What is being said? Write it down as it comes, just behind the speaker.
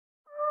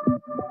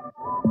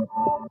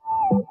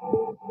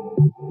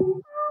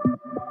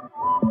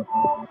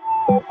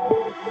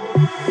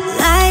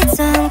Lights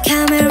on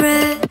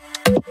camera,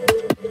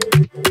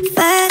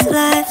 fast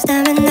life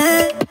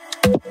stamina,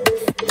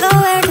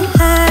 nowhere to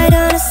hide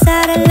on a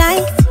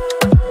satellite.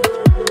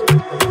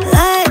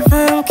 Life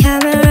on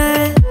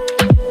camera.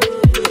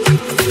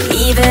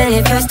 Even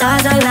if your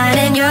stars align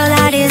and your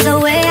light is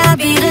away, I'll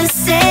be the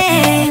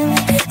same,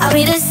 I'll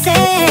be the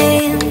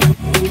same.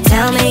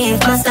 Tell me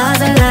if my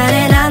stars align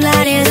and I'm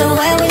light is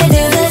away, we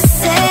do the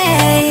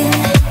same.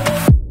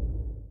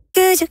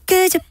 Could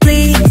you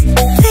please,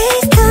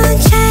 please don't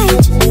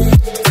change.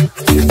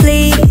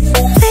 Please,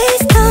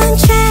 please don't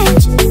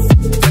change.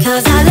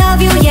 'Cause I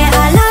love you, yeah,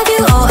 I love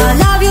you. Oh, I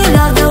love you,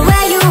 love the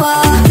way you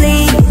are.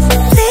 Please,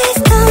 please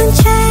don't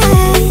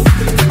change.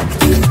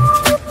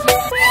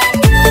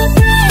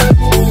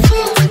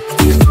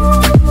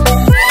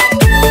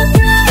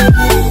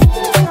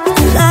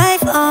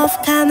 Life off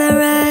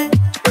camera,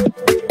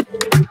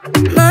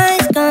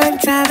 mind's gone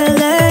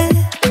traveler.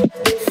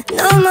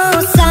 No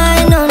more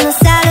sign on the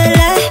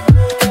satellite.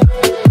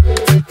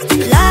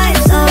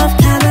 Lights off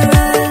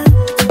camera.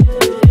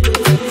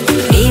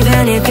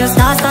 Even if your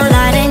stars don't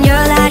light and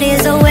your light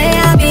is away,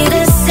 I'll be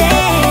the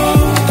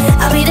same,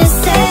 I'll be the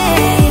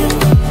same.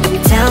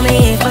 Tell me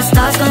if my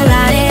stars don't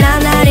light and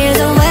I'm light is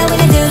away, we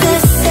can do the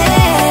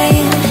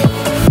same.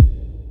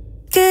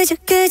 Could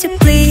you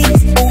please,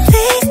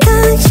 please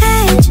don't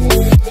change.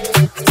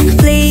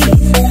 Please,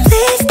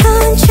 please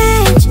don't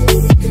change.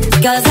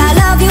 'Cause